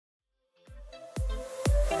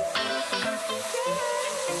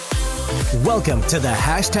Welcome to the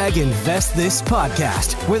 #InvestThis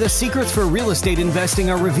podcast, where the secrets for real estate investing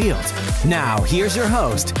are revealed. Now, here's your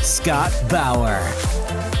host, Scott Bauer.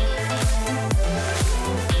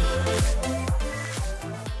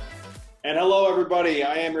 And hello, everybody.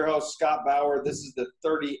 I am your host, Scott Bauer. This is the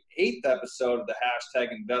 38th episode of the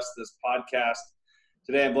 #InvestThis podcast.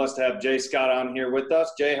 Today, I'm blessed to have Jay Scott on here with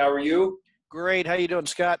us. Jay, how are you? Great. How you doing,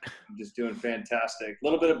 Scott? I'm just doing fantastic. A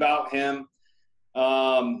little bit about him.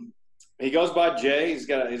 He goes by Jay. He's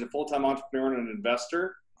a full-time entrepreneur and an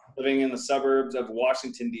investor living in the suburbs of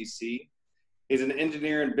Washington, D.C. He's an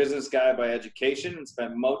engineer and business guy by education and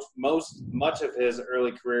spent much of his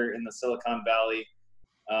early career in the Silicon Valley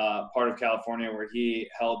part of California, where he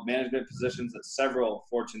held management positions at several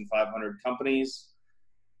Fortune 500 companies,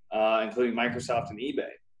 including Microsoft and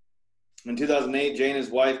eBay. In 2008, Jay and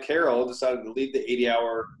his wife, Carol, decided to leave the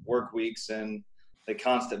 80-hour work weeks and the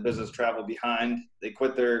constant business travel behind. They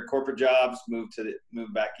quit their corporate jobs, moved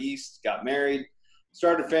back east, got married,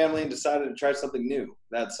 started a family, and decided to try something new.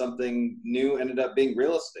 That something new ended up being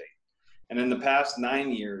real estate. And in the past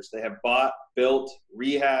 9 years, they have bought, built,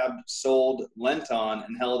 rehabbed, sold, lent-on,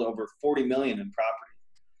 and held over $40 million in property.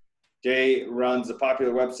 Jay runs the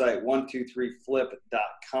popular website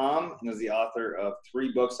 123flip.com and is the author of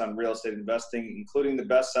 3 books on real estate investing, including the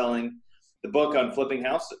best-selling The Book on Flipping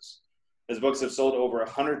Houses. His books have sold over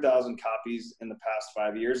 100,000 copies in the past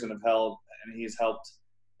 5 years and he's helped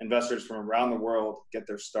investors from around the world get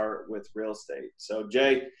their start with real estate. So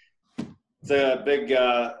Jay, it's a big,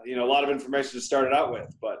 a lot of information to start it out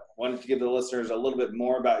with, but why don't you give the listeners a little bit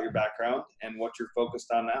more about your background and what you're focused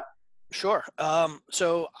on now? Sure.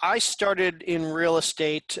 So I started in real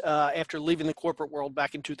estate after leaving the corporate world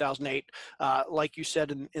back in 2008, like you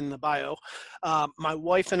said in the bio. My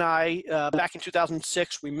wife and I, back in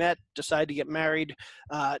 2006, we met, decided to get married.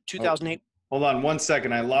 2008. Hold on 1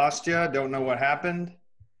 second. I lost you. Don't know what happened.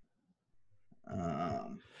 I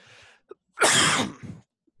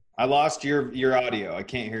lost your audio. I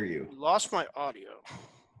can't hear you. Lost my audio.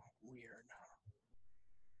 Weird.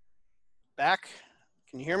 Back.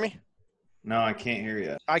 Can you hear me? No, I can't hear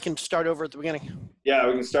you. I can start over at the beginning. Yeah,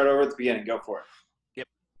 we can start over at the beginning. Go for it. Yep.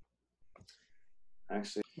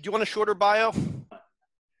 Actually. Do you want a shorter bio?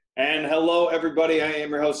 And hello, everybody. I am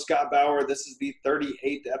your host, Scott Bauer. This is the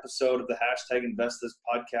 38th episode of the #InvestThis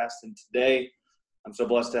podcast. And today, I'm so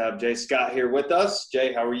blessed to have Jay Scott here with us.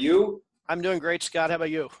 Jay, how are you? I'm doing great, Scott. How about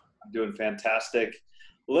you? I'm doing fantastic.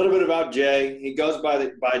 A little bit about Jay. He goes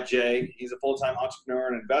by Jay. He's a full-time entrepreneur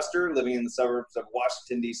and investor living in the suburbs of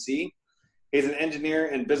Washington, D.C. He's an engineer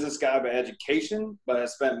and business guy by education, but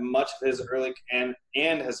has spent much of his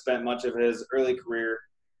early career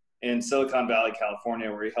in Silicon Valley,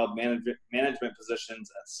 California, where he held management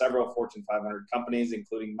positions at several Fortune 500 companies,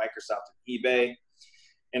 including Microsoft and eBay.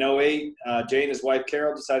 In 2008, Jay and his wife,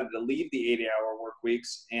 Carol, decided to leave the 80-hour work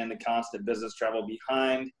weeks and the constant business travel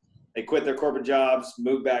behind. They quit their corporate jobs,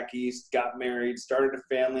 moved back east, got married, started a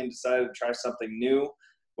family, and decided to try something new,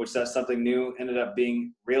 which that something new ended up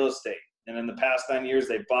being real estate. And in the past 9 years,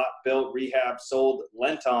 they bought, built, rehabbed, sold,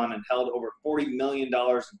 lent-on, and held over $40 million in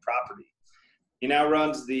property. He now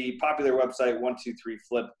runs the popular website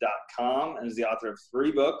 123flip.com and is the author of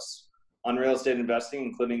 3 books on real estate investing,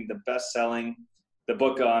 including the best-selling The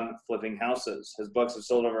Book on Flipping Houses. His books have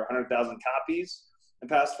sold over 100,000 copies in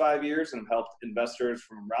the past 5 years and have helped investors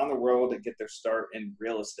from around the world to get their start in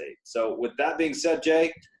real estate. So with that being said,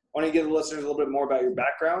 Jay, why don't you give the listeners a little bit more about your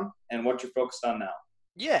background and what you're focused on now?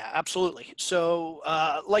 Yeah, absolutely. So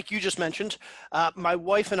like you just mentioned, my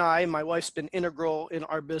wife's been integral in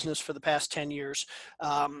our business for the past 10 years.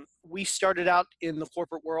 We started out in the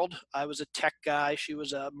corporate world. I was a tech guy. She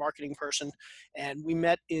was a marketing person. And we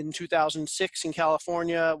met in 2006 in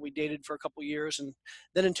California. We dated for a couple of years. And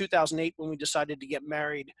then in 2008, when we decided to get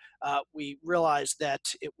married, we realized that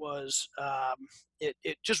it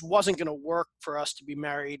just wasn't going to work for us to be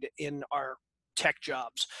married in our tech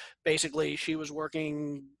jobs. Basically, she was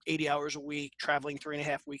working 80 hours a week, traveling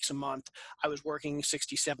 3.5 weeks a month. I was working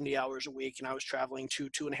 60, 70 hours a week, and I was traveling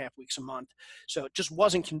 2.5 weeks a month. So it just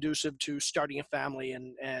wasn't conducive to starting a family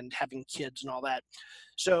and having kids and all that.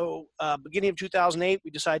 So beginning of 2008,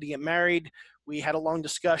 we decided to get married. We had a long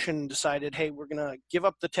discussion and decided, hey, we're going to give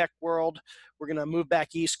up the tech world. We're going to move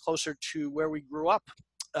back east closer to where we grew up.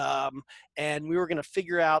 And we were going to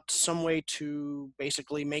figure out some way to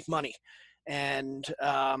basically make money. And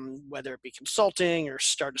whether it be consulting or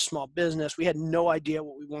start a small business, we had no idea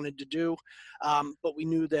what we wanted to do, but we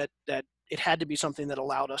knew that it had to be something that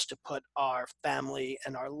allowed us to put our family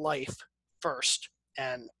and our life first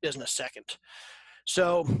and business second.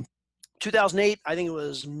 So 2008, I think it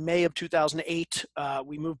was May of 2008,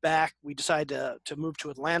 we moved back. We decided to move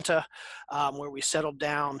to Atlanta, where we settled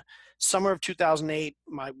down. Summer of 2008,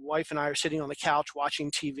 my wife and I are sitting on the couch watching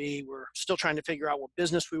TV. We're still trying to figure out what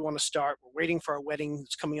business we want to start. We're waiting for our wedding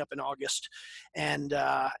that's coming up in August. And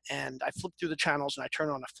I flipped through the channels and I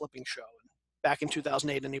turned on a flipping show. Back in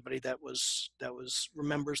 2008, anybody that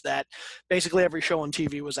remembers that basically every show on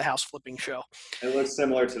TV was a house flipping show. It looks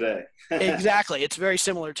similar today. Exactly. It's very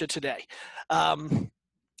similar to today.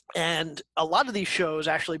 And a lot of these shows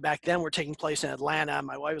actually back then were taking place in Atlanta.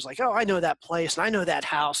 My wife was like, oh, I know that place and I know that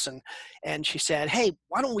house. And she said, hey,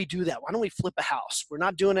 why don't we do that? Why don't we flip a house? We're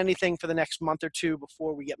not doing anything for the next month or two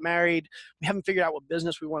before we get married. We haven't figured out what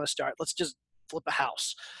business we want to start. Let's just flip a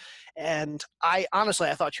house. And I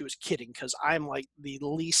thought she was kidding, because I'm like the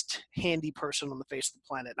least handy person on the face of the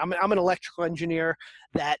planet. I'm an electrical engineer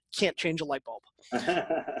that can't change a light bulb.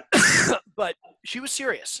 But she was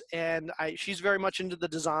serious, and she's very much into the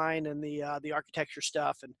design and the architecture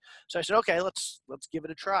stuff. And so I said, okay, let's give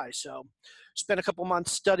it a try. So spent a couple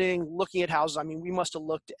months studying, looking at houses. I mean, we must have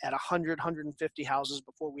looked at 100, 150 houses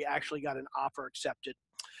before we actually got an offer accepted.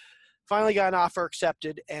 Finally got an offer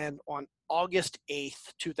accepted, and on August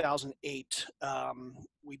 8th, 2008,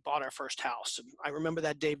 we bought our first house. And I remember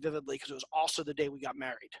that day vividly because it was also the day we got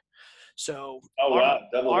married. So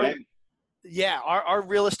Double whammy. Yeah, our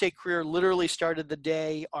real estate career literally started the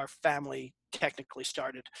day our family technically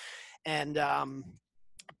started. And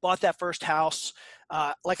bought that first house.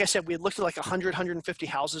 Like I said, we had looked at like 100, 150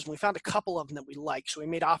 houses, and we found a couple of them that we liked. So we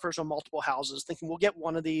made offers on multiple houses, thinking we'll get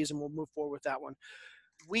one of these and we'll move forward with that one.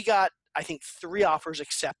 We got, I think, 3 offers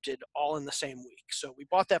accepted all in the same week. So we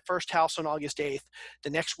bought that first house on August 8th.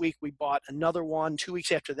 The next week we bought another one. 2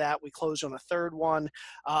 weeks after that, we closed on a third one.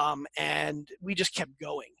 And we just kept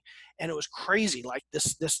going. And it was crazy. Like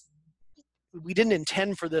this, we didn't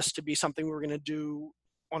intend for this to be something we were going to do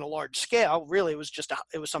on a large scale. Really, it was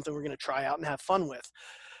something we were going to try out and have fun with.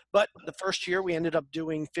 But the first year we ended up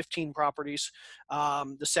doing 15 properties.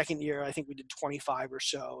 The second year, I think we did 25 or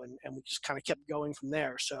so, and we just kind of kept going from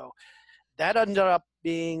there. So that ended up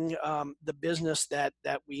being the business that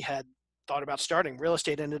we had thought about starting. Real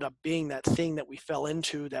estate ended up being that thing that we fell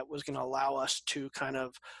into that was going to allow us to kind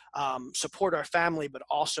of support our family, but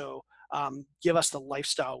also give us the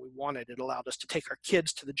lifestyle we wanted. It allowed us to take our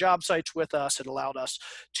kids to the job sites with us. It allowed us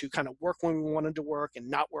to kind of work when we wanted to work and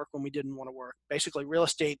not work when we didn't want to work. Basically, real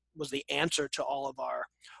estate was the answer to all of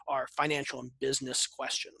our financial and business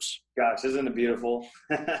questions. Gosh, isn't it beautiful?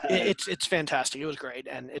 It's fantastic. It was great,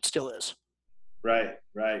 and it still is. Right.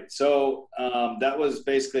 So that was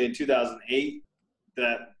basically in 2008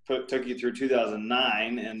 that took you through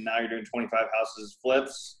 2009, and now you're doing 25 houses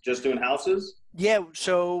flips, just doing houses? Yeah,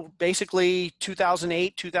 so basically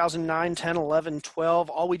 2008, 2009, 10, 11, 12,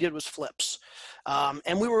 all we did was flips.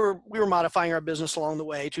 And we were modifying our business along the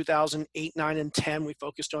way. 2008, 9, and 10, we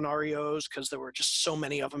focused on REOs because there were just so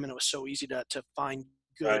many of them, and it was so easy to find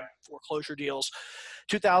good foreclosure deals.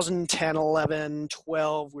 2010, 11,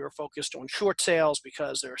 12, we were focused on short sales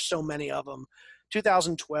because there are so many of them.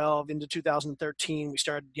 2012 into 2013, we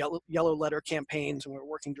started yellow letter campaigns, and we were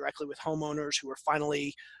working directly with homeowners who were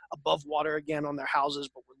finally above water again on their houses,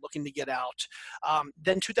 but were looking to get out.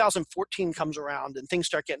 Then 2014 comes around, and things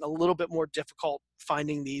start getting a little bit more difficult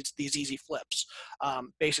finding these easy flips.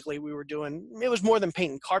 Basically, it was more than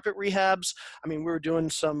paint and carpet rehabs. I mean, we were doing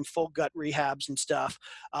some full gut rehabs and stuff,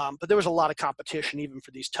 but there was a lot of competition even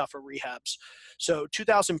for these tougher rehabs. So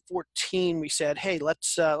 2014, we said, hey,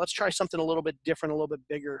 let's try something a little bit different, a little bit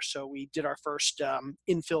bigger. So we did our first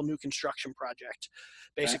infill new construction project.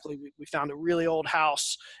 Basically, we found a really old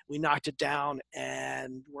house. We knocked it down,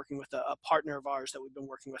 and working with a partner of ours that we've been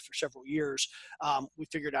working with for several years, we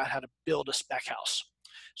figured out how to build a spec house.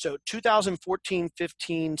 So 2014,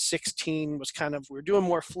 15, 16 was kind of, we were doing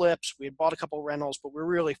more flips. We had bought a couple rentals, but we were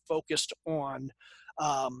really focused on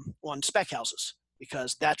spec houses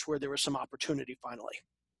because that's where there was some opportunity finally.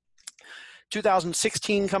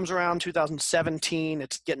 2016 comes around, 2017,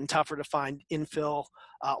 it's getting tougher to find infill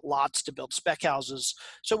lots to build spec houses.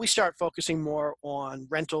 So we start focusing more on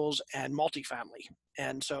rentals and multifamily.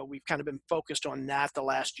 And so we've kind of been focused on that the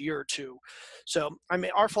last year or two. So, I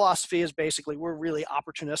mean, our philosophy is basically we're really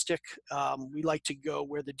opportunistic. We like to go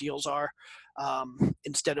where the deals are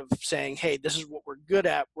instead of saying, hey, this is what we're good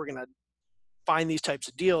at. We're going to find these types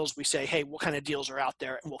of deals. We say, hey, what kind of deals are out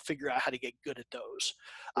there? And we'll figure out how to get good at those.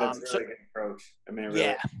 That's a really good approach. I mean,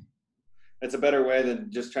 really, it's a better way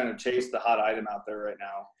than just trying to chase the hot item out there right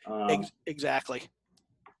now. Exactly.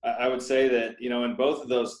 I would say that, in both of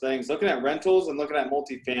those things, looking at rentals and looking at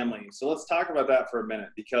multifamily. So let's talk about that for a minute,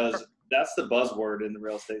 because that's the buzzword in the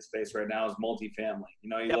real estate space right now is multifamily.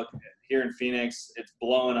 You Yep. look at here in Phoenix, it's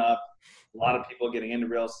blowing up. A lot of people getting into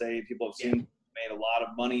real estate. People have made a lot of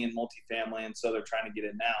money in multifamily, and so they're trying to get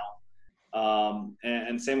it now.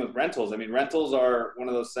 And same with rentals. I mean, rentals are one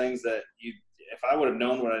of those things that if I would have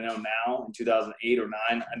known what I know now in 2008 or 9,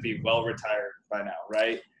 I'd be well retired by now,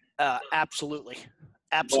 right? Absolutely.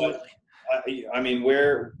 Absolutely. But, I mean,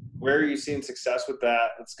 where are you seeing success with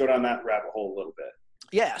that? Let's go down that rabbit hole a little bit.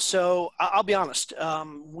 Yeah, so I'll be honest.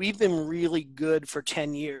 We've been really good for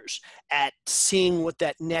 10 years at seeing what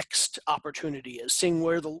that next opportunity is, seeing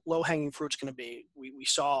where the low-hanging fruit's going to be. We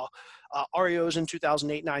saw REOs in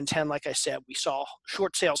 2008, 9, 10, like I said. We saw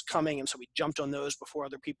short sales coming, and so we jumped on those before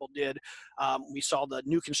other people did. We saw the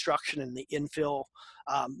new construction and the infill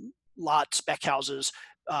lot spec houses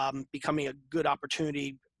becoming a good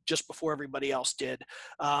opportunity just before everybody else did.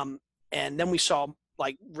 And then we saw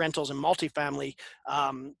like rentals and multifamily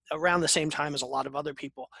around the same time as a lot of other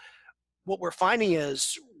people. What we're finding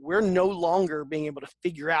is we're no longer being able to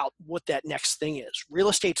figure out what that next thing is. Real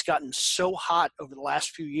estate's gotten so hot over the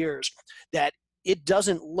last few years that it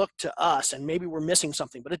doesn't look to us, and maybe we're missing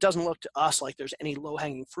something, but it doesn't look to us like there's any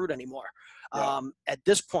low-hanging fruit anymore. Yeah. At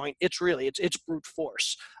this point, it's brute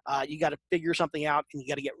force. You got to figure something out, and you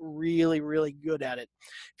got to get really, really good at it.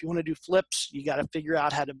 If you want to do flips, you got to figure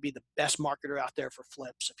out how to be the best marketer out there for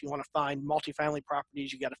flips. If you want to find multifamily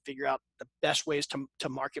properties, you got to figure out the best ways to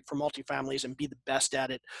market for multifamilies and be the best at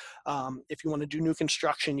it. If you want to do new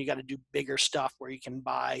construction, you got to do bigger stuff where you can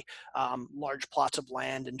buy large plots of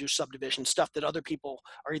land and do subdivision stuff that other people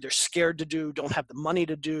are either scared to do, don't have the money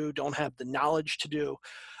to do, don't have the knowledge to do.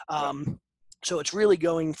 So it's really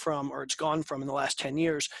gone from in the last 10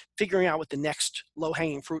 years, figuring out what the next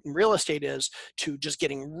low-hanging fruit in real estate is, to just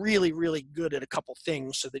getting really, really good at a couple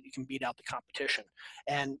things so that you can beat out the competition.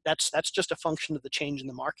 And that's just a function of the change in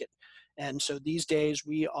the market. And so these days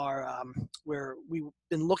we've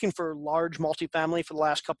been looking for large multifamily for the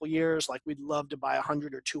last couple of years. Like, we'd love to buy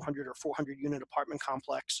 100 or 200 or 400 unit apartment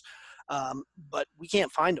complex, but we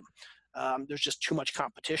can't find them. There's just too much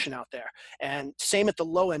competition out there. And same at the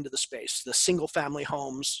low end of the space, the single family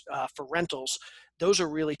homes for rentals, those are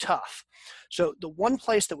really tough. So the one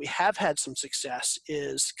place that we have had some success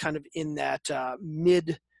is kind of in that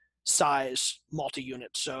mid-size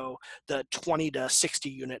multi-unit, so the 20 to 60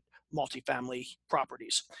 unit multifamily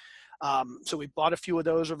properties. So we bought a few of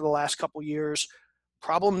those over the last couple years.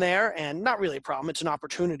 Problem there, and not really a problem, it's an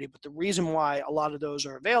opportunity, but the reason why a lot of those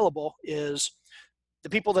are available is the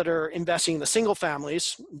people that are investing in the single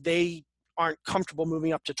families, they aren't comfortable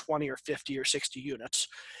moving up to 20 or 50 or 60 units.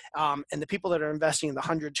 And the people that are investing in the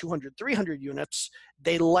 100, 200, 300 units,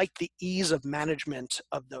 they like the ease of management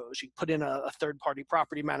of those. You put in a third-party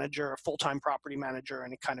property manager, a full-time property manager,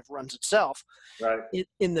 and it kind of runs itself. Right.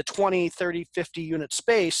 In the 20, 30, 50 unit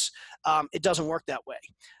space, it doesn't work that way.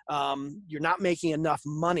 You're not making enough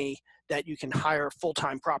money that you can hire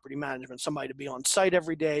full-time property management, somebody to be on site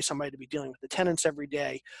every day, somebody to be dealing with the tenants every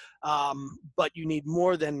day. But you need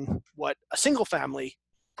more than what a single family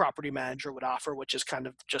property manager would offer, which is kind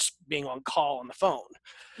of just being on call on the phone.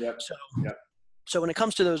 Yep. So when it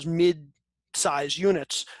comes to those mid-size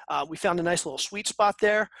units, we found a nice little sweet spot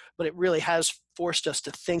there, but it really has forced us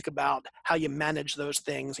to think about how you manage those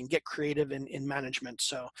things and get creative in management.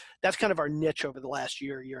 So that's kind of our niche over the last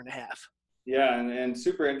year and a half. Yeah, and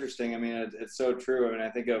super interesting. I mean, it's so true. I mean, I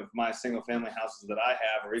think of my single family houses that I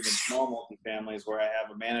have, or even small multifamilies where I have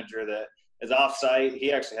a manager that is off-site.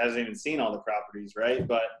 He actually hasn't even seen all the properties, right?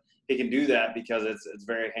 But he can do that because it's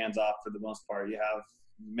very hands-off for the most part. You have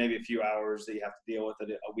maybe a few hours that you have to deal with it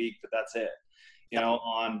a week, but that's it.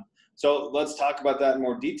 So let's talk about that in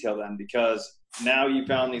more detail then, because now you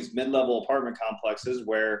found these mid-level apartment complexes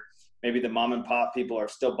where maybe the mom and pop people are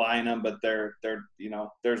still buying them, but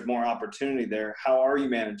there's more opportunity there. How are you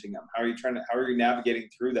managing them? How are you navigating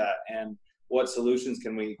through that? And what solutions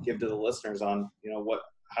can we give to the listeners on,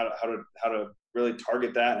 how to really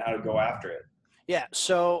target that and how to go after it? Yeah.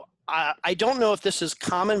 So I don't know if this is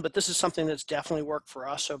common, but this is something that's definitely worked for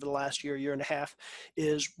us over the last year and a half.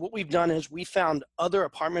 Is what we've done is we found other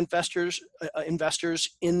apartment investors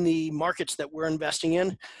in the markets that we're investing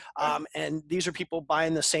in. And these are people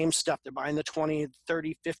buying the same stuff. They're buying the 20,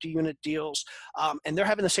 30, 50 unit deals. And they're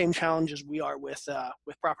having the same challenges we are with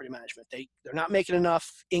property management. They're not making enough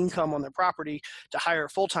income on their property to hire a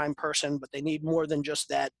full-time person, but they need more than just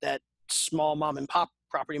that small mom and pop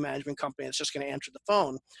property management company that's just going to answer the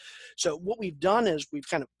phone. So what we've done is we've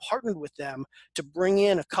kind of partnered with them to bring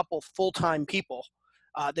in a couple full-time people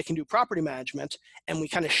that can do property management, and we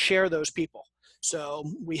kind of share those people. So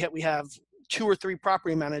we have 2 or 3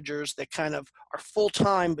 property managers that kind of are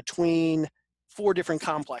full-time between 4 different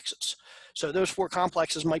complexes. So those 4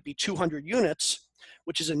 complexes might be 200 units,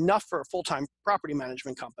 which is enough for a full-time property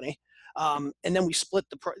management company. And then we split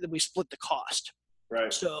the cost.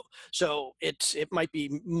 Right. So it might be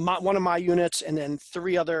one of my units and then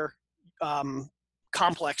 3 other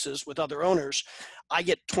complexes with other owners. I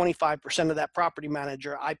get 25% of that property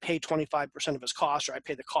manager. I pay 25% of his costs, or I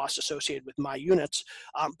pay the costs associated with my units.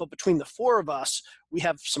 But between the 4 of us, we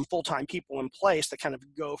have some full-time people in place that kind of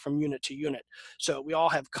go from unit to unit. So we all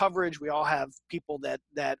have coverage. We all have people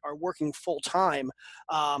that are working full-time,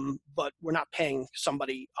 but we're not paying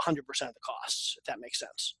somebody 100% of the costs, if that makes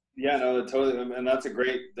sense. Yeah, no, totally. And that's a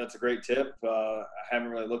great tip. I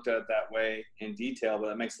haven't really looked at it that way in detail, but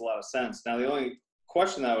that makes a lot of sense. Now, the only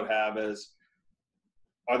question I would have is,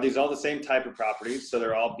 are these all the same type of properties? So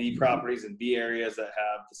they're all B properties in B areas that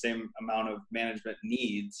have the same amount of management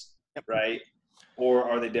needs, Yep. right? Or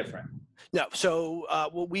are they different? No. So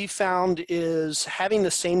what we found is having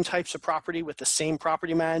the same types of property with the same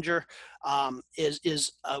property manager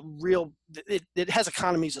is a real, it has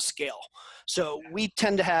economies of scale. So we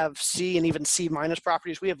tend to have C and even C minus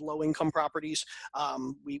properties. We have low income properties.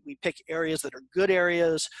 We pick areas that are good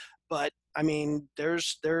areas, but I mean, there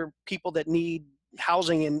are people that need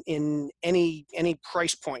housing in any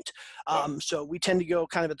price point. So we tend to go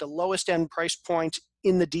kind of at the lowest end price point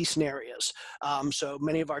in the decent areas. So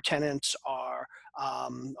many of our tenants are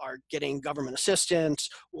getting government assistance,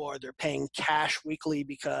 or they're paying cash weekly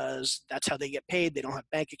because that's how they get paid. They don't have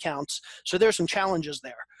bank accounts. So there's some challenges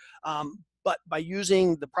there. But by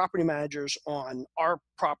using the property managers on our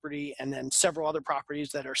property and then several other properties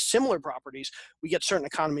that are similar properties, we get certain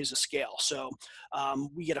economies of scale. So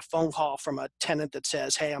we get a phone call from a tenant that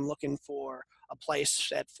says, hey, I'm looking for a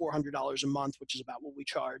place at $400 a month, which is about what we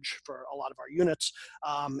charge for a lot of our units.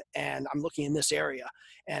 And I'm looking in this area.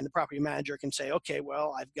 And the property manager can say, okay,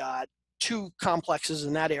 well, I've got 2 complexes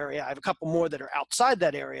in that area. I have a couple more that are outside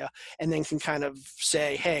that area, and then can kind of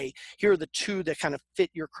say, hey, here are the 2 that kind of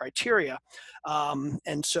fit your criteria.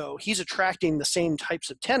 And so he's attracting the same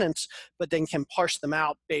types of tenants, but then can parse them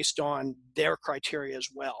out based on their criteria as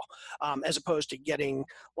well, as opposed to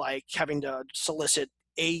having to solicit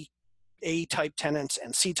A type tenants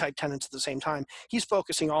and C type tenants at the same time. He's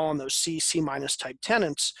focusing all on those C minus type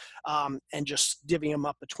tenants, and just divvying them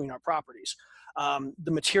up between our properties.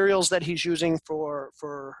 The materials that he's using for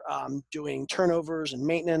doing turnovers and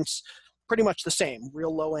maintenance, pretty much the same.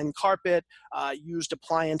 Real low-end carpet, used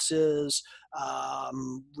appliances,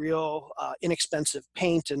 real inexpensive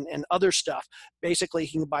paint and other stuff. Basically,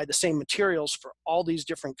 he can buy the same materials for all these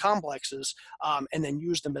different complexes, and then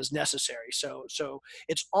use them as necessary. So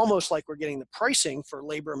it's almost like we're getting the pricing for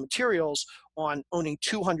labor and materials on owning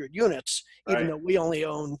 200 units, even though we only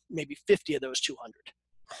own maybe 50 of those 200.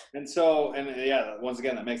 And so, yeah, once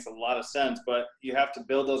again, that makes a lot of sense, but you have to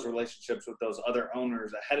build those relationships with those other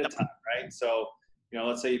owners ahead of time, right? So,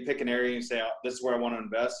 let's say you pick an area and you say, oh, this is where I want to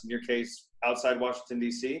invest. In your case, outside Washington,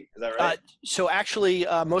 D.C., is that right? So actually,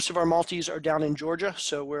 most of our multis are down in Georgia.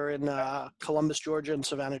 So we're in Columbus, Georgia, and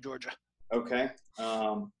Savannah, Georgia. Okay.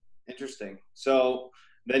 Interesting. So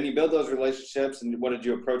then you build those relationships, and what, did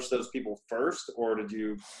you approach those people first, or did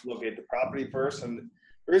you look at the property first? And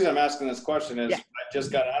the reason I'm asking this question is I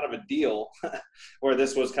just got out of a deal where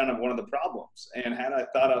this was kind of one of the problems. And had I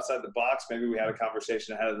thought outside the box, maybe we had a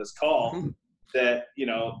conversation ahead of this call that,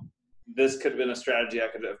 this could have been a strategy I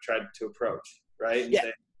could have tried to approach, right? And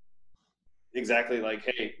say, exactly like,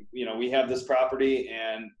 hey, we have this property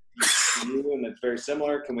and and it's very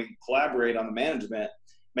similar. Can we collaborate on the management,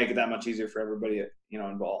 make it that much easier for everybody,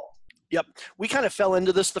 involved? Yep. We kind of fell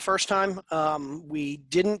into this the first time. We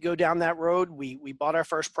didn't go down that road. We bought our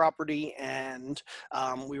first property, and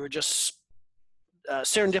we were just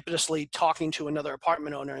serendipitously talking to another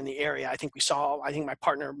apartment owner in the area. I think my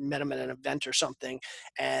partner met him at an event or something,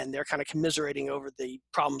 and they're kind of commiserating over the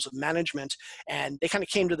problems of management, and they kind of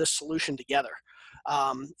came to this solution together.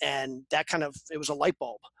 And that it was a light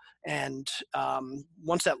bulb. And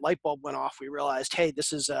once that light bulb went off, we realized, hey,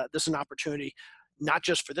 this is an opportunity, not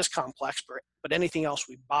just for this complex, but anything else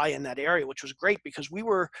we buy in that area, which was great because we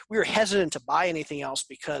were hesitant to buy anything else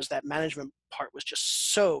because that management part was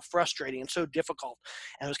just so frustrating and so difficult.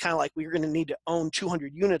 And it was kind of like we were going to need to own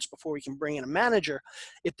 200 units before we can bring in a manager.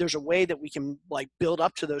 If there's a way that we can build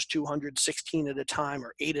up to those 200, 16 at a time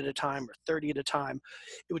or 8 at a time or 30 at a time,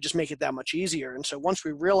 it would just make it that much easier. And so once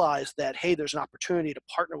we realized that, hey, there's an opportunity to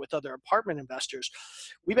partner with other apartment investors,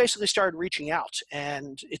 we basically started reaching out.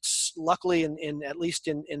 And it's luckily in at least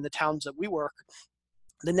in the towns that we work,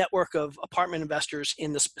 the network of apartment investors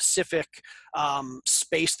in the specific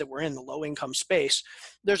space that we're in, the low income space,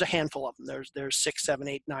 there's a handful of them. There's 6, 7,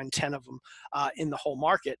 8, 9, 10 of them in the whole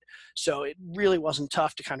market. So it really wasn't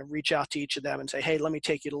tough to kind of reach out to each of them and say, hey, let me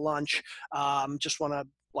take you to lunch. Just want to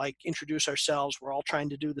introduce ourselves. We're all trying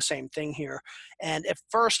to do the same thing here. And at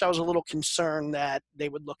first I was a little concerned that they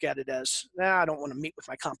would look at it as, I don't want to meet with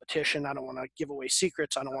my competition. I don't want to give away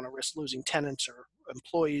secrets. I don't want to risk losing tenants or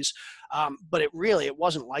employees. But it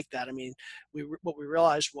wasn't like that. I mean, what we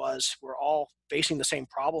realized was we're all facing the same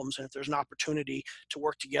problems. And if there's an opportunity to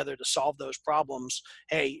work together to solve those problems,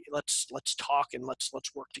 hey, let's talk and let's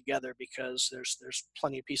work together, because there's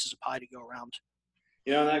plenty of pieces of pie to go around.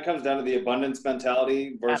 And that comes down to the abundance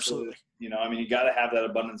mentality versus, Absolutely. you got to have that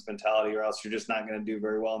abundance mentality, or else you're just not going to do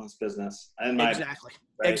very well in this business. Exactly.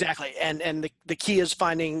 Right? Exactly. And the key is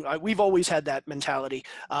finding, we've always had that mentality.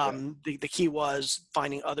 The key was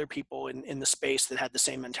finding other people in the space that had the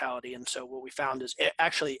same mentality. And so what we found is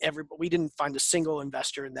actually we didn't find a single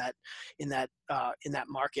investor in that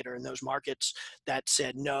market or in those markets that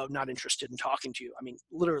said, no, not interested in talking to you. I mean,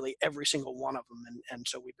 literally every single one of them. And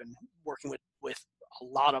so we've been working with a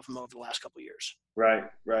lot of them over the last couple of years. Right.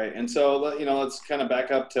 And so, let's kind of back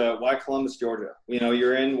up to why Columbus, Georgia.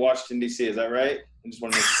 You're in Washington, D.C., is that right? I just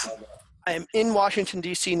want to make sure. I am in Washington,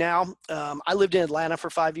 D.C. now. I lived in Atlanta for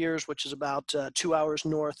 5 years, which is about 2 hours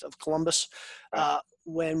north of Columbus.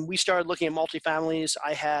 When we started looking at multifamilies,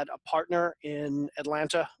 I had a partner in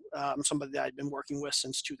Atlanta, somebody that I'd been working with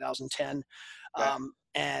since 2010.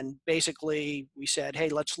 And basically we said, hey,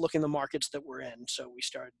 let's look in the markets that we're in. So we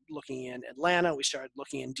started looking in Atlanta, we started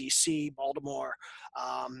looking in DC, Baltimore.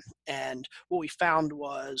 And what we found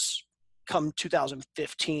was come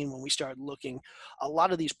 2015, when we started looking, a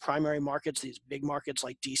lot of these primary markets, these big markets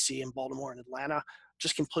like DC and Baltimore and Atlanta,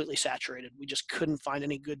 just completely saturated. We just couldn't find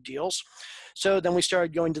any good deals. So then we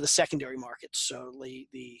started going to the secondary markets. So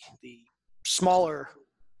the smaller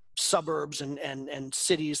suburbs and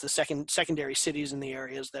cities, the secondary cities in the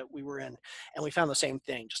areas that we were in. And we found the same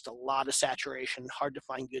thing, just a lot of saturation, hard to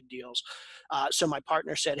find good deals. So my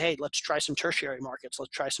partner said, hey, let's try some tertiary markets.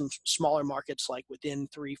 Let's try some smaller markets, like within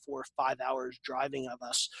 3, 4, 5 hours driving of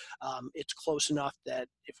us. It's close enough that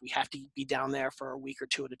if we have to be down there for a week or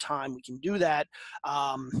two at a time, we can do that.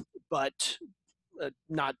 But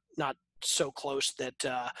not so close that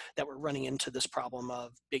we're running into this problem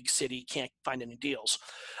of big city, can't find any deals.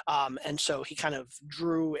 And so he kind of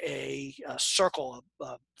drew a circle,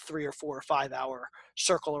 a 3 or 4 or 5 hour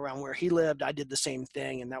circle around where he lived. I did the same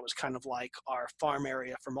thing, and that was kind of like our farm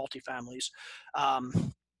area for multifamilies.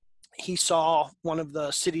 He saw one of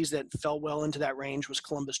the cities that fell well into that range was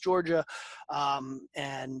Columbus, Georgia.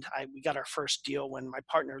 And we got our first deal when my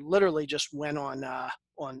partner literally just went on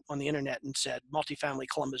the internet and said multifamily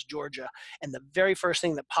Columbus, Georgia. And the very first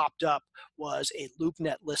thing that popped up was a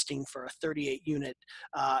LoopNet listing for a 38 unit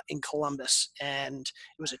in Columbus. And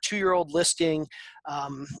it was a 2-year-old listing.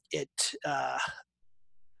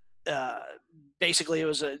 Basically it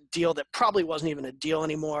was a deal that probably wasn't even a deal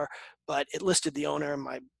anymore, but it listed the owner, and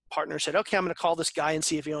my partner said, okay, I'm going to call this guy and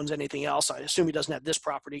see if he owns anything else. I assume he doesn't have this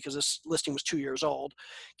property because this listing was 2 years old.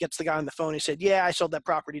 Gets the guy on the phone. He said, yeah, I sold that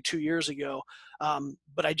property 2 years ago,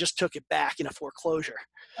 but I just took it back in a foreclosure.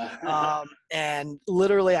 And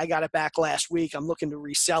literally I got it back last week. I'm looking to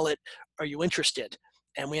resell it. Are you interested?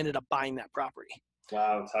 And we ended up buying that property.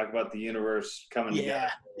 Wow. Talk about the universe coming together. Yeah,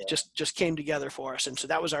 it just came together for us. And so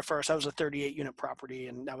that was a 38 unit property.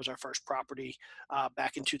 And that was our first property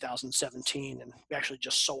back in 2017. And we actually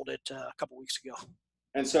just sold it a couple weeks ago.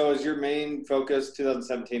 And so is your main focus,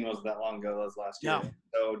 2017 wasn't that long ago, that was last year. No.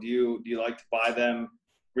 So do you like to buy them,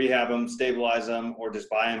 rehab them, stabilize them, or just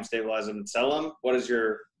buy them, stabilize them, and sell them? What is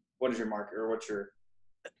your market, or what's your?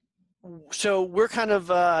 So we're kind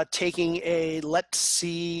of taking a let's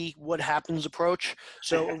see what happens approach.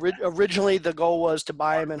 So originally the goal was to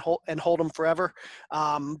buy them and hold them forever.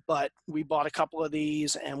 But we bought a couple of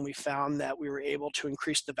these, and we found that we were able to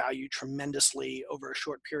increase the value tremendously over a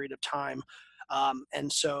short period of time.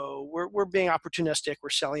 And so we're being opportunistic. We're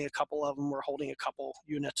selling a couple of them. We're holding a couple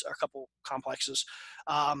units or a couple complexes.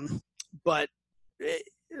 But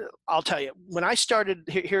I'll tell you, when I started,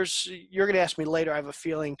 you're going to ask me later, I have a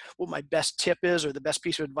feeling what my best tip is, or the best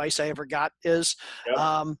piece of advice I ever got is. Yep.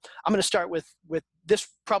 I'm going to start with this.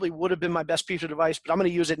 Probably would have been my best piece of advice, but I'm going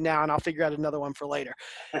to use it now, and I'll figure out another one for later.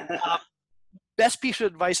 Best piece of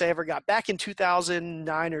advice I ever got back in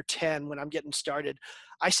 2009 or 10, when I'm getting started,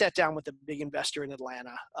 I sat down with a big investor in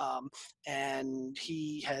Atlanta, and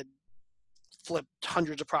he had flipped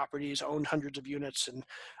hundreds of properties, owned hundreds of units. And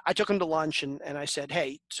I took him to lunch, and I said,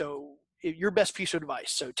 hey, so your best piece of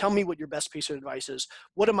advice. So tell me what your best piece of advice is.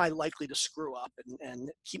 What am I likely to screw up and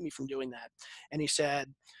keep me from doing that? And he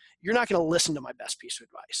said, you're not going to listen to my best piece of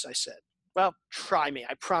advice. I said, well, try me.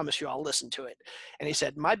 I promise you I'll listen to it. And he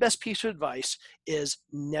said, my best piece of advice is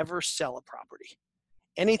never sell a property.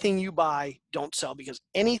 Anything you buy, don't sell, because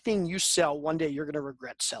anything you sell, one day you're going to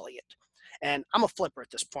regret selling it. And I'm a flipper at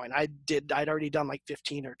this point. I'd already done like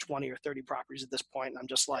 15 or 20 or 30 properties at this point. And I'm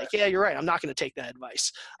just like, yeah, you're right. I'm not going to take that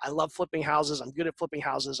advice. I love flipping houses. I'm good at flipping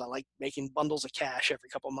houses. I like making bundles of cash every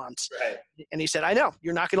couple months. Right. And he said, I know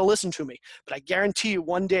you're not going to listen to me, but I guarantee you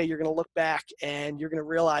one day you're going to look back and you're going to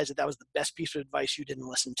realize that was the best piece of advice you didn't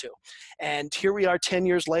listen to. And here we are 10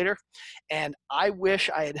 years later. And I wish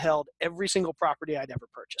I had held every single property I'd ever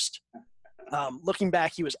purchased. Looking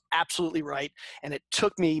back, he was absolutely right. And it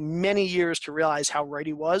took me many years to realize how right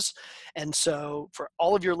he was. And so for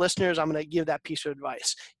all of your listeners, I'm going to give that piece of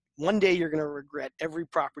advice. One day you're going to regret every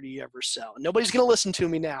property you ever sell. And nobody's going to listen to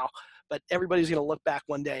me now, but everybody's going to look back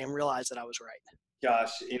one day and realize that I was right.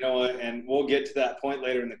 Gosh, you know what? And we'll get to that point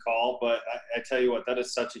later in the call, but I tell you what, that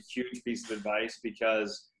is such a huge piece of advice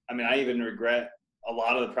because, I mean, I even regret a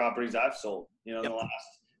lot of the properties I've sold, you know, in the last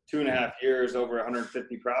 2.5 years, over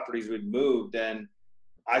 150 properties we've moved, and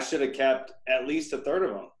I should have kept at least a third of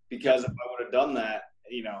them because if I would have done that,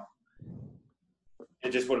 you know, it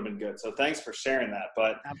just would have been good. So thanks for sharing that.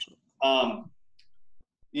 But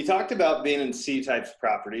you talked about being in C types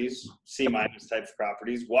properties, C minus types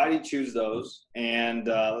properties. Why do you choose those? And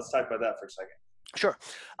let's talk about that for a second. Sure.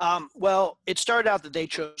 Well, it started out that they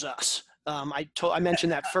chose us. I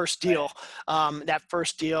mentioned that first deal.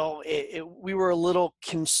 We were a little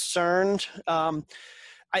concerned.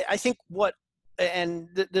 I think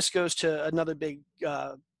this goes to another big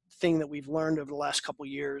thing that we've learned over the last couple of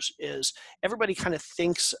years is everybody kind of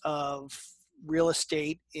thinks of real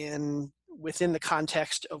estate within the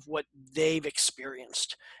context of what they've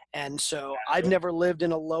experienced. And so I've never lived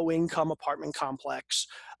in a low-income apartment complex.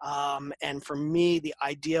 And for me, the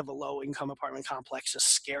idea of a low-income apartment complex is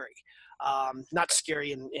scary. Not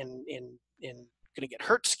scary in going to get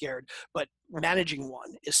hurt scared, but managing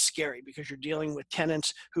one is scary because you're dealing with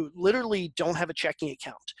tenants who literally don't have a checking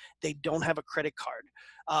account. They don't have a credit card.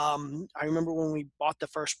 I remember when we bought the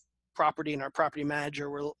first property and our property manager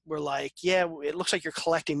were like, yeah, it looks like you're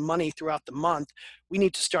collecting money throughout the month. We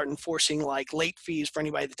need to start enforcing like late fees for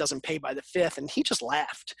anybody that doesn't pay by the 5th. And he just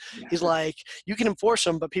laughed. Yeah. He's like, you can enforce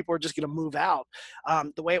them, but people are just going to move out.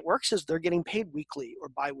 The way it works is they're getting paid weekly or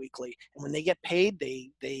biweekly. And when they get paid,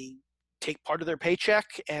 they take part of their paycheck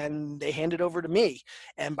and they hand it over to me.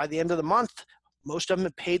 And by the end of the month, most of them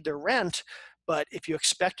have paid their rent. But if you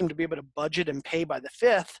expect them to be able to budget and pay by the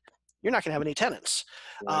 5th, you're not going to have any tenants.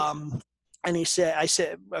 Right. And I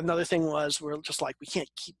said, another thing was, we're just like, we can't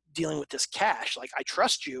keep dealing with this cash. Like, I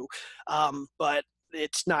trust you, but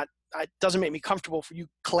it doesn't make me comfortable for you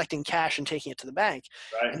collecting cash and taking it to the bank.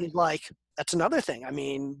 Right. And he's like, that's another thing. I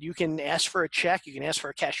mean, you can ask for a check. You can ask for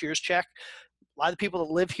a cashier's check. A lot of the people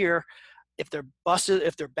that live here, if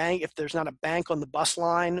there's not a bank on the bus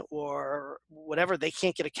line or whatever, they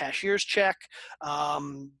can't get a cashier's check.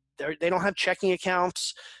 They don't have checking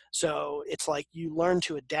accounts. So it's like you learn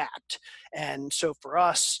to adapt. And so for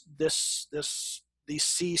us, these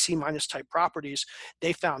C minus type properties,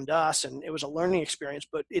 they found us and it was a learning experience,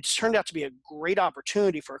 but it's turned out to be a great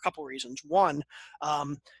opportunity for a couple of reasons. One,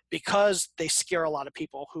 because they scare a lot of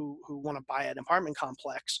people who want to buy an apartment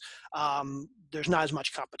complex, there's not as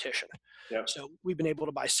much competition. Yep. So we've been able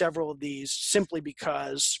to buy several of these simply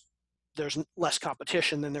because there's less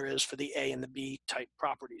competition than there is for the A and the B type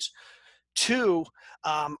properties. Two,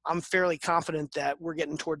 I'm fairly confident that we're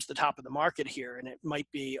getting towards the top of the market here, and it might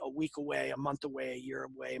be a week away, a month away, a year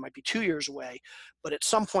away, it might be 2 years away, but at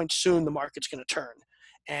some point soon the market's going to turn.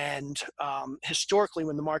 And historically,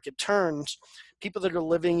 when the market turns, people that are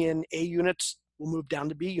living in A units will move down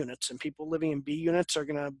to B units, and people living in B units are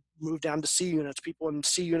going to move down to C units. People in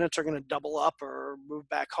C units are going to double up or move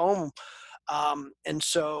back home. And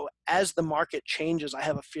so as the market changes, I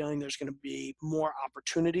have a feeling there's going to be more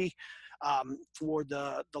opportunity for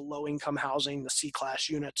the low-income housing, the C-class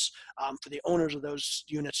units, for the owners of those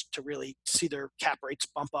units to really see their cap rates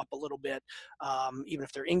bump up a little bit. Even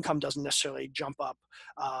if their income doesn't necessarily jump up,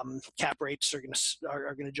 cap rates are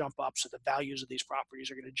going to jump up, so the values of these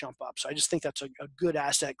properties are going to jump up. So I just think that's a good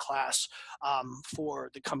asset class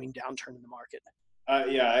for the coming downturn in the market.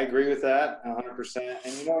 Yeah, I agree with that 100%.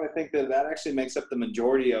 And you know, I think that actually makes up the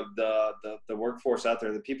majority of the workforce out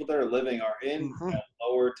there. The people that are living are in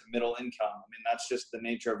lower to middle income. I mean, that's just the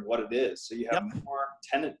nature of what it is. So you have more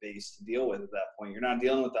tenant base to deal with at that point. You're not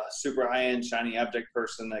dealing with a super high-end, shiny object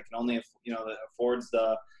person that can only, that affords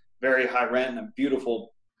the very high rent in a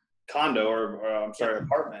beautiful condo or I'm sorry,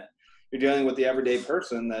 apartment. You're dealing with the everyday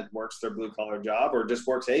person that works their blue collar job or just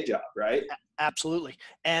works a job, right? Absolutely.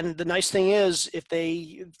 And the nice thing is,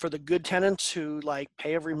 for the good tenants who like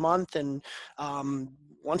pay every month and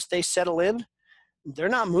once they settle in, they're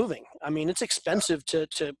not moving. I mean, it's expensive to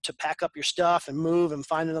pack up your stuff and move and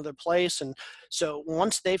find another place. And so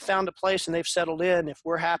once they've found a place and they've settled in, if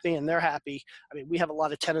we're happy and they're happy, I mean, we have a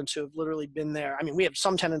lot of tenants who have literally been there. I mean, we have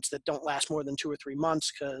some tenants that don't last more than 2 or 3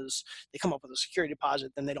 months because they come up with a security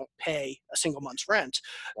deposit, then they don't pay a single month's rent.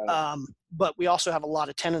 Right. But we also have a lot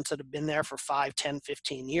of tenants that have been there for 5, 10,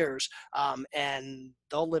 15 years, and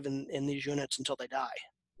they'll live in these units until they die.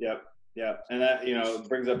 Yep. Yep. And that,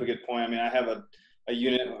 brings up a good point. I mean, I have a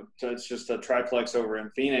unit, it's just a triplex over in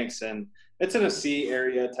Phoenix, and it's in a C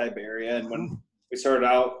area type area. And when we started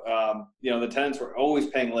out, the tenants were always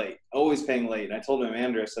paying late. And I told him,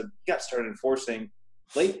 Andrew, I said, you got to start enforcing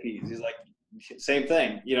late fees. He's like, same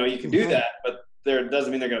thing. You can do that, but there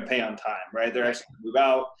doesn't mean they're going to pay on time, right? They're actually going to move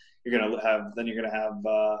out. You're going to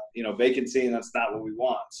have vacancy, and that's not what we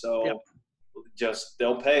want. So just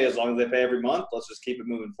they'll pay as long as they pay every month. Let's just keep it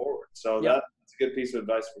moving forward. So that's a good piece of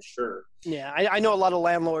advice for sure. Yeah, I know a lot of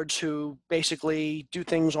landlords who basically do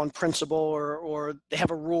things on principle, or they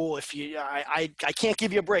have a rule. I can't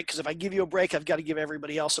give you a break because if I give you a break, I've got to give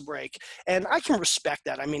everybody else a break. And I can respect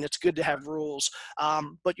that. I mean, it's good to have rules,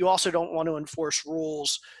 but you also don't want to enforce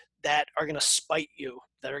rules that are going to spite you,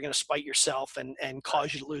 that are going to spite yourself and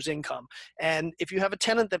cause you to lose income. And if you have a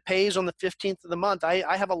tenant that pays on the 15th of the month,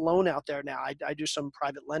 I have a loan out there now. I do some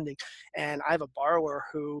private lending, and I have a borrower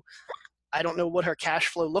who, I don't know what her cash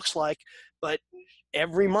flow looks like, but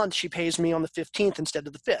every month she pays me on the 15th instead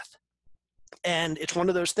of the 5th. And it's one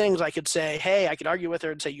of those things I could say, hey, I could argue with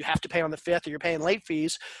her and say, you have to pay on the 5th or you're paying late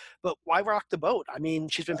fees, but why rock the boat? I mean,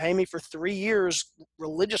 she's been paying me for 3 years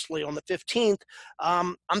religiously on the 15th.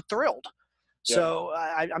 I'm thrilled. Yeah. So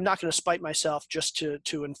I'm not going to spite myself just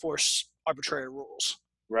to enforce arbitrary rules.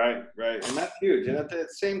 Right. And that's huge. And at the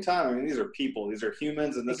same time, I mean, these are people, these are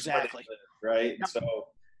humans, and this exactly. is where they live, right? Yep. So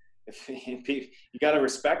you got to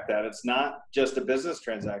respect that. It's not just a business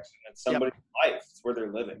transaction. It's somebody's life. It's where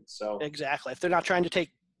they're living. So exactly. If they're not trying to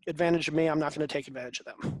take advantage of me, I'm not going to take advantage of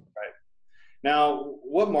them. Right. Now,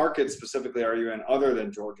 what market specifically are you in other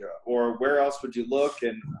than Georgia, or where else would you look?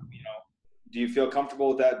 And, do you feel comfortable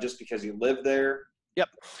with that just because you live there? Yep.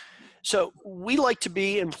 So we like to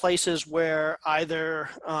be in places where either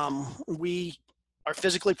we are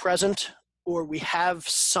physically present, or we have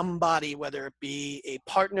somebody, whether it be a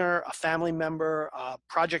partner, a family member, a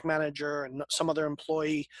project manager, and some other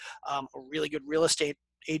employee, a really good real estate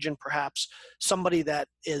agent perhaps, somebody that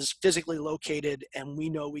is physically located and we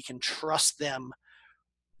know we can trust them.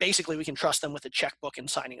 Basically, we can trust them with a checkbook and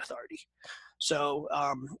signing authority. So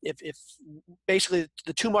if basically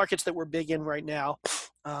the 2 markets that we're big in right now,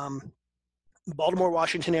 Baltimore,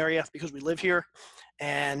 Washington area, because we live here,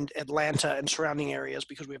 and Atlanta and surrounding areas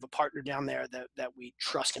because we have a partner down there that we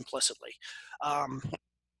trust implicitly.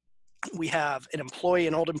 We have an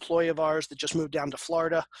old employee of ours that just moved down to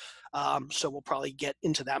Florida. So we'll probably get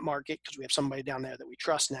into that market because we have somebody down there that we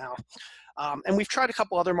trust now. And we've tried a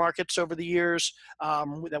couple other markets over the years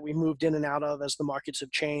that we moved in and out of as the markets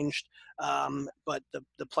have changed. But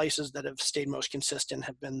the places that have stayed most consistent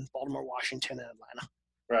have been Baltimore, Washington, and Atlanta.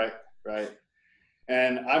 Right.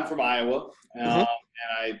 And I'm from Iowa, and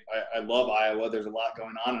I love Iowa. There's a lot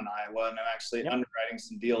going on in Iowa, and I'm actually underwriting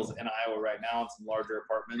some deals in Iowa right now in some larger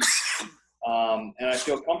apartments. And I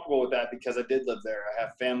feel comfortable with that because I did live there. I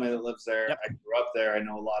have family that lives there. I grew up there. I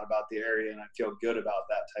know a lot about the area, and I feel good about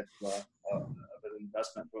that type of an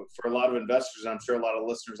investment. But for a lot of investors, I'm sure a lot of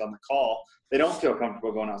listeners on the call, they don't feel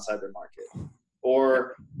comfortable going outside their market.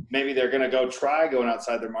 Or maybe they're going to try going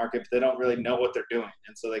outside their market, but they don't really know what they're doing.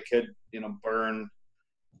 And so they could,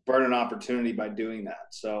 burn an opportunity by doing that.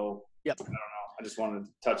 So I don't know. I just wanted to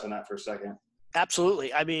touch on that for a second.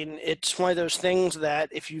 Absolutely. I mean, it's one of those things that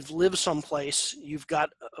if you've lived someplace, you've got,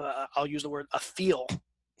 I'll use the word, a feel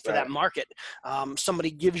for that market. Somebody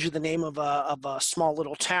gives you the name of a small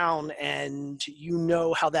little town, and you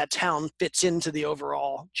know how that town fits into the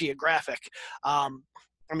overall geographic. I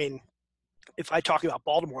mean, if I talk about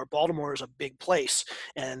Baltimore is a big place,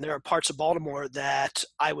 and there are parts of Baltimore that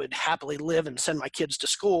I would happily live and send my kids to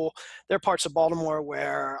school. There are parts of Baltimore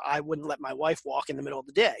where I wouldn't let my wife walk in the middle of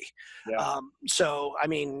the day. Yeah. So, I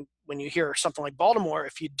mean, when you hear something like Baltimore,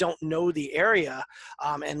 if you don't know the area,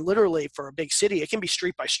 and literally for a big city, it can be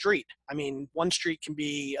street by street. I mean, one street can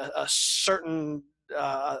be a certain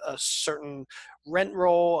a certain rent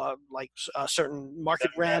roll, like a certain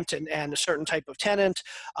market rent and a certain type of tenant.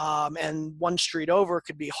 And one street over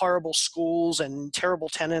could be horrible schools and terrible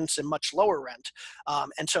tenants and much lower rent.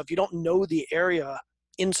 And so if you don't know the area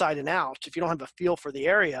inside and out, if you don't have a feel for the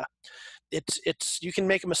area, you can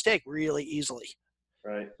make a mistake really easily.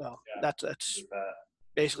 Right. So that's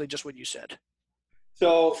basically just what you said.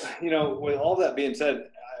 So, with all that being said,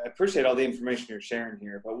 I appreciate all the information you're sharing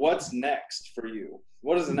here, but what's next for you?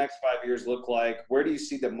 What does the next 5 years look like? Where do you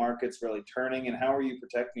see the markets really turning, and how are you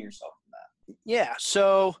protecting yourself from that? Yeah,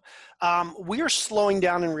 so we are slowing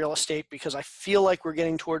down in real estate because I feel like we're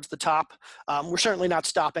getting towards the top. We're certainly not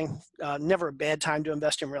stopping. Never a bad time to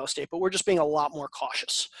invest in real estate, but we're just being a lot more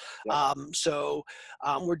cautious. Yeah. So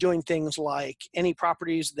we're doing things like any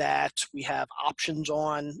properties that we have options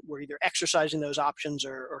on, we're either exercising those options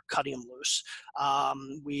or cutting them loose.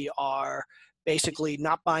 We are basically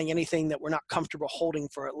not buying anything that we're not comfortable holding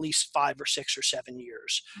for at least 5 or 6 or 7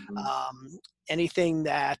 years. Mm-hmm. Anything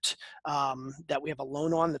that we have a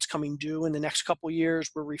loan on that's coming due in the next couple of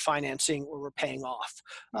years, we're refinancing or we're paying off,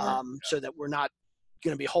 so that we're not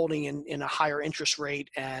going to be holding in a higher interest rate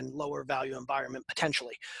and lower value environment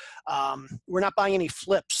potentially. We're not buying any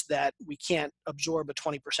flips that we can't absorb a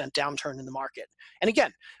 20% downturn in the market. And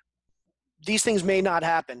again, these things may not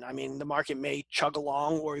happen. I mean, the market may chug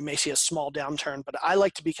along or we may see a small downturn, but I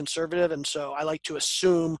like to be conservative. And so I like to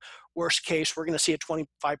assume worst case, we're going to see a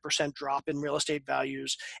 25% drop in real estate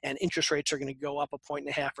values and interest rates are going to go up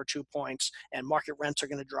 1.5 or 2 points and market rents are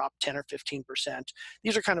going to drop 10 or 15%.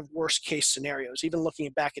 These are kind of worst case scenarios. Even looking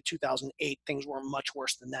back at 2008, things weren't much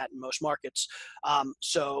worse than that in most markets.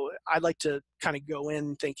 So I'd like to kind of go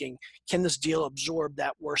in thinking, can this deal absorb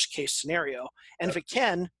that worst case scenario? And if it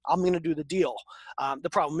can, I'm going to do the deal. The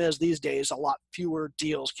problem is these days, a lot fewer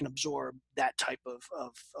deals can absorb that type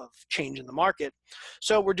of change in the market.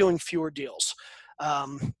 So we're doing fewer deals.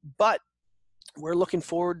 But we're looking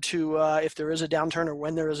forward to, if there is a downturn or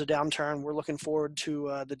when there is a downturn, we're looking forward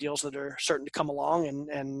to the deals that are certain to come along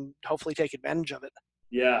and hopefully take advantage of it.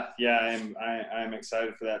 Yeah, I'm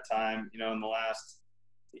excited for that time. In the last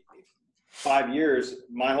 5 years,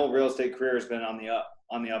 my whole real estate career has been on the up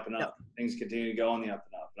and up. Yep. Things continue to go on the up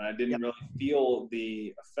and up. And I didn't really feel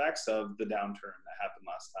the effects of the downturn that happened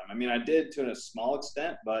last time. I mean, I did to a small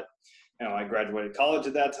extent, but I graduated college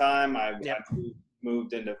at that time. I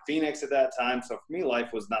moved into Phoenix at that time. So for me,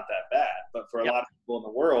 life was not that bad. But for a lot of people in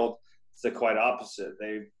the world, it's the quite opposite.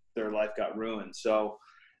 Their life got ruined. So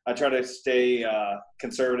I try to stay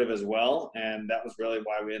conservative as well. And that was really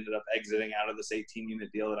why we ended up exiting out of this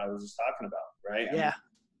 18-unit deal that I was just talking about, right? Yeah.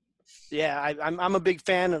 Yeah, I'm a big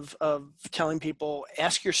fan of telling people,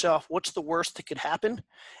 ask yourself, what's the worst that could happen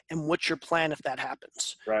and what's your plan if that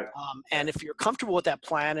happens? Right. And if you're comfortable with that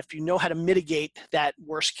plan, if you know how to mitigate that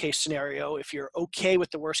worst case scenario, if you're okay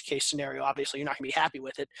with the worst case scenario, obviously you're not going to be happy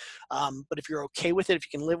with it. But if you're okay with it, if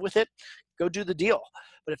you can live with it, go do the deal.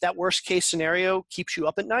 But if that worst case scenario keeps you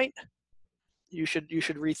up at night, you should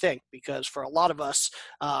rethink, because for a lot of us,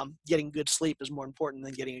 getting good sleep is more important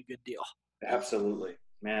than getting a good deal. Absolutely.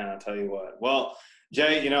 Man, I'll tell you what. Well,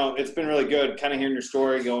 Jay, it's been really good kind of hearing your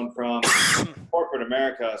story going from corporate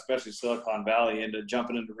America, especially Silicon Valley, into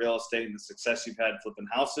jumping into real estate and the success you've had flipping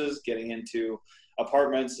houses, getting into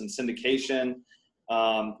apartments and syndication,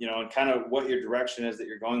 and kind of what your direction is that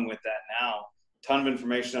you're going with that now. Ton of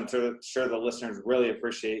information. I'm sure the listeners really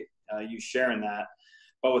appreciate you sharing that.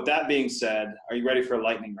 But with that being said, are you ready for a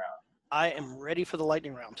lightning round? I am ready for the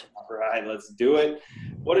lightning round. All right, let's do it.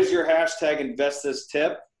 What is your hashtag invest this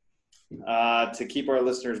tip to keep our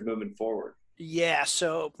listeners moving forward? Yeah,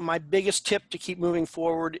 so my biggest tip to keep moving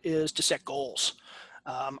forward is to set goals.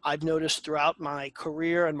 I've noticed throughout my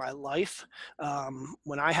career and my life,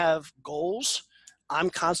 when I have goals, I'm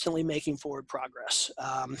constantly making forward progress.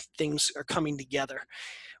 Things are coming together.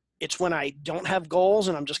 It's when I don't have goals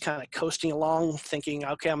and I'm just kind of coasting along thinking,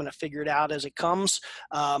 okay, I'm going to figure it out as it comes.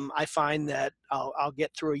 I find that I'll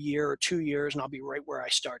get through a year or 2 years and I'll be right where I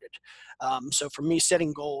started. So for me,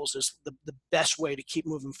 setting goals is the best way to keep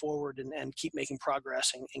moving forward and keep making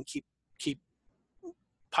progress and keep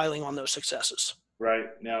piling on those successes. Right.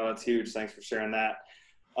 No, that's huge. Thanks for sharing that.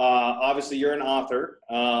 Obviously you're an author,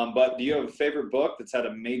 but do you have a favorite book that's had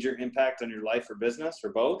a major impact on your life or business,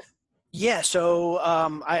 or both? Yeah, so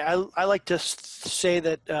I like to say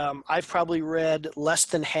that I've probably read less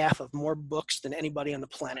than half of more books than anybody on the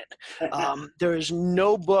planet. There is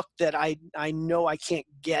no book that I know I can't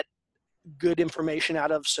get good information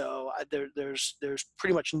out of. So there's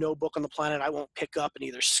pretty much no book on the planet I won't pick up and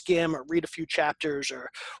either skim or read a few chapters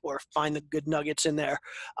or find the good nuggets in there.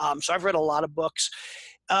 So I've read a lot of books.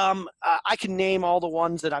 I can name all the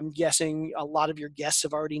ones that I'm guessing a lot of your guests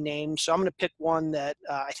have already named. So I'm going to pick one that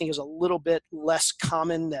I think is a little bit less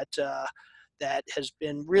common that has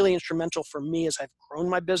been really instrumental for me as I've grown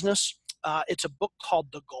my business. It's a book called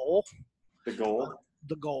The Goal. The Goal?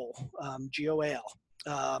 The Goal, Goal.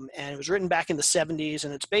 And it was written back in the 70s,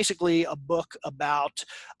 and it's basically a book about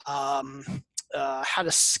how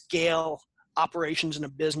to scale operations in a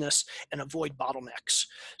business and avoid bottlenecks.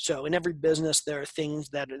 So in every business, there are things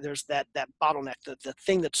there's that bottleneck, the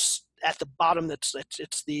thing that's at the bottom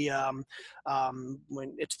it's the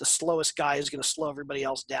when it's the slowest guy is going to slow everybody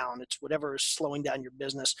else down. It's whatever is slowing down your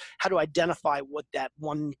business. How to identify what that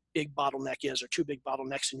one big bottleneck is or two big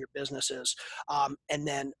bottlenecks in your business is, and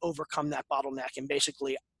then overcome that bottleneck and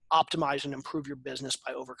basically optimize and improve your business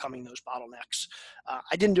by overcoming those bottlenecks.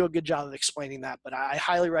 I didn't do a good job of explaining that, but I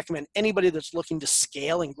highly recommend anybody that's looking to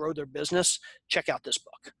scale and grow their business, check out this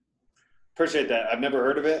book. Appreciate that. I've never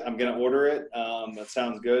heard of it. I'm going to order it. That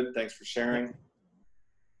sounds good. Thanks for sharing.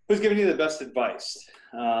 Who's giving you the best advice?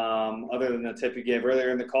 Other than the tip you gave earlier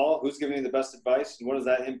in the call, who's giving you the best advice, and what has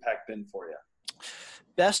that impact been for you?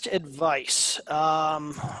 Best advice.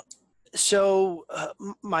 So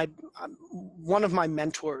one of my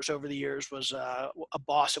mentors over the years was a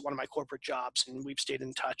boss at one of my corporate jobs, and we've stayed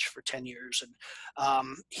in touch for 10 years.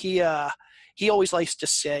 And he always likes to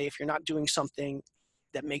say, if you're not doing something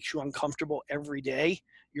that makes you uncomfortable every day,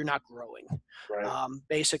 you're not growing. Right.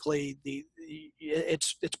 Basically,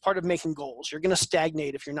 it's part of making goals. You're going to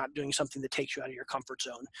stagnate if you're not doing something that takes you out of your comfort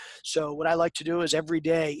zone. So what I like to do is every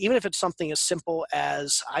day, even if it's something as simple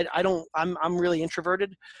as I'm really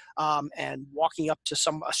introverted, and walking up to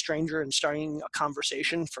a stranger and starting a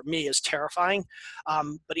conversation for me is terrifying.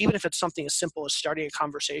 But even if it's something as simple as starting a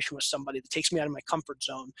conversation with somebody that takes me out of my comfort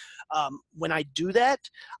zone, when I do that,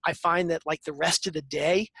 I find that like the rest of the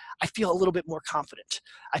day, I feel a little bit more confident.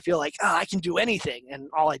 I feel like, I can do anything. And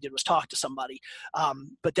all I did was talk to somebody.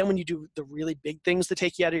 But then when you do the really big things that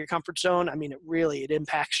take you out of your comfort zone, I mean, it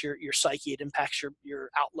impacts your psyche. It impacts your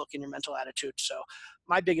outlook and your mental attitude. So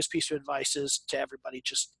my biggest piece of advice is to everybody,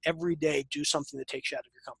 just every day, do something that takes you out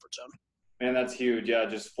of your comfort zone. Man, that's huge. Yeah.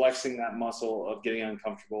 Just flexing that muscle of getting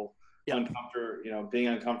uncomfortable. Yep. Being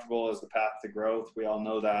uncomfortable is the path to growth. We all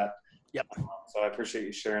know that. Yep. So I appreciate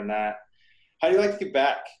you sharing that. How do you like to give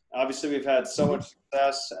back? Obviously, we've had so much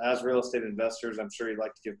success as real estate investors. I'm sure you'd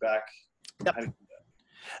like to give back. Yep. How do you do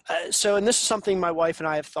that? And this is something my wife and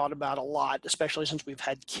I have thought about a lot, especially since we've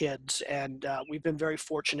had kids. And we've been very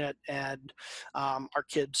fortunate, and our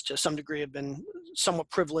kids, to some degree, have been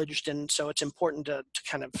somewhat privileged. And so it's important to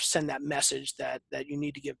kind of send that message that you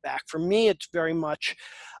need to give back. For me, it's very much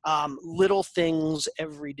little things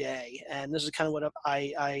every day. And this is kind of what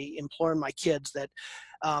I implore my kids, that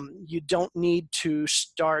you don't need to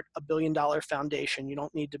start a $1 billion foundation. You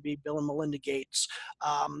don't need to be Bill and Melinda Gates.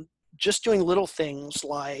 Just doing little things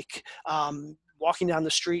like walking down the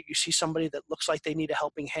street, you see somebody that looks like they need a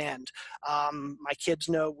helping hand. My kids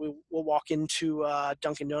know we'll walk into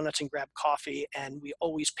Dunkin' Donuts and grab coffee, and we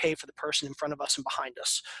always pay for the person in front of us and behind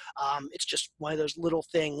us. It's just one of those little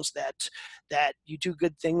things that you do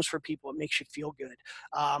good things for people. It makes you feel good.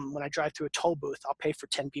 When I drive through a toll booth, I'll pay for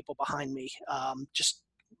 10 people behind me. Just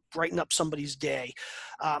brighten up somebody's day.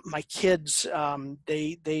 My kids,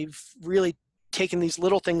 they've really taken these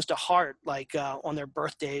little things to heart, like on their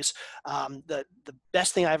birthdays. The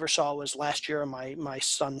best thing I ever saw was last year on my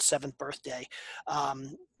son's 7th birthday.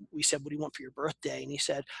 We said, "What do you want for your birthday?" And he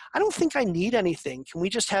said, "I don't think I need anything. Can we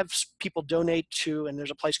just have people donate to," and there's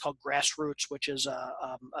a place called Grassroots, which is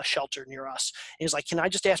a shelter near us. And he's like, "Can I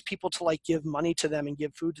just ask people to like give money to them and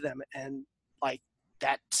give food to them?" And like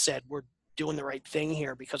that said, we're doing the right thing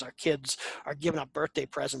here, because our kids are giving up birthday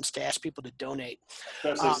presents to ask people to donate.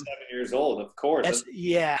 Especially 7 years old, of course.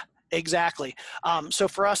 Yeah, exactly. So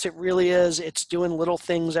for us, it's doing little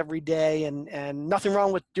things every day, and nothing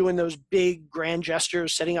wrong with doing those big grand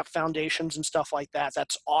gestures, setting up foundations and stuff like that.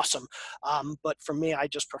 That's awesome. But for me, I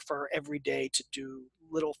just prefer every day to do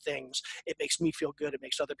little things. It makes me feel good. It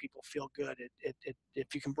makes other people feel good.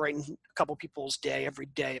 If you can brighten a couple people's day every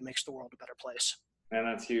day, it makes the world a better place. Man,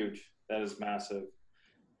 that's huge. That is massive.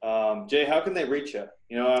 Jay, how can they reach you?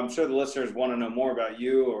 I'm sure the listeners want to know more about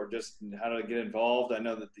you, or just how to get involved. I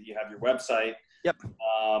know that you have your website. Yep.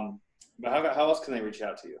 But how else can they reach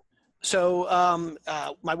out to you? So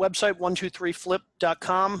my website,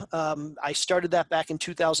 123flip.com, I started that back in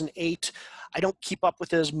 2008. I don't keep up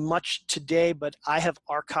with it as much today, but I have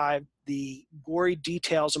archived the gory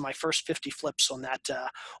details of my first 50 flips on that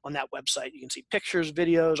website. You can see pictures,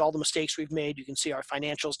 videos, all the mistakes we've made. You can see our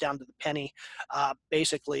financials down to the penny.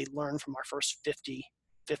 Basically learn from our first 50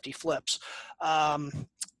 flips. On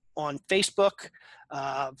Facebook,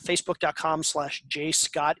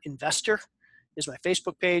 facebook.com/jscottinvestor is my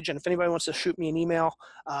Facebook page. And if anybody wants to shoot me an email,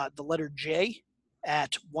 the letter J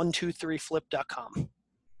at 123flip.com.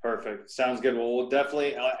 Perfect. Sounds good. Well, we'll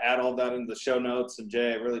definitely add all that into the show notes. And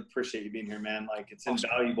Jay, I really appreciate you being here, man. Like, it's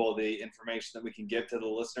invaluable, the information that we can give to the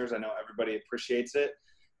listeners. I know everybody appreciates it.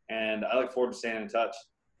 And I look forward to staying in touch.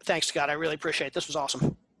 Thanks, Scott. I really appreciate it. This was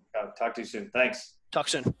awesome. Talk to you soon. Thanks. Talk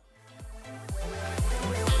soon.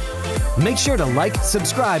 Make sure to like,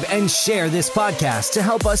 subscribe, and share this podcast to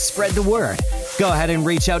help us spread the word. Go ahead and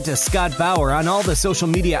reach out to Scott Bauer on all the social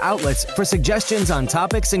media outlets for suggestions on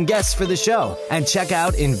topics and guests for the show. And check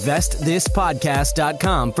out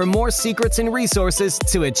investthispodcast.com for more secrets and resources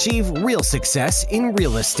to achieve real success in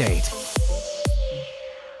real estate.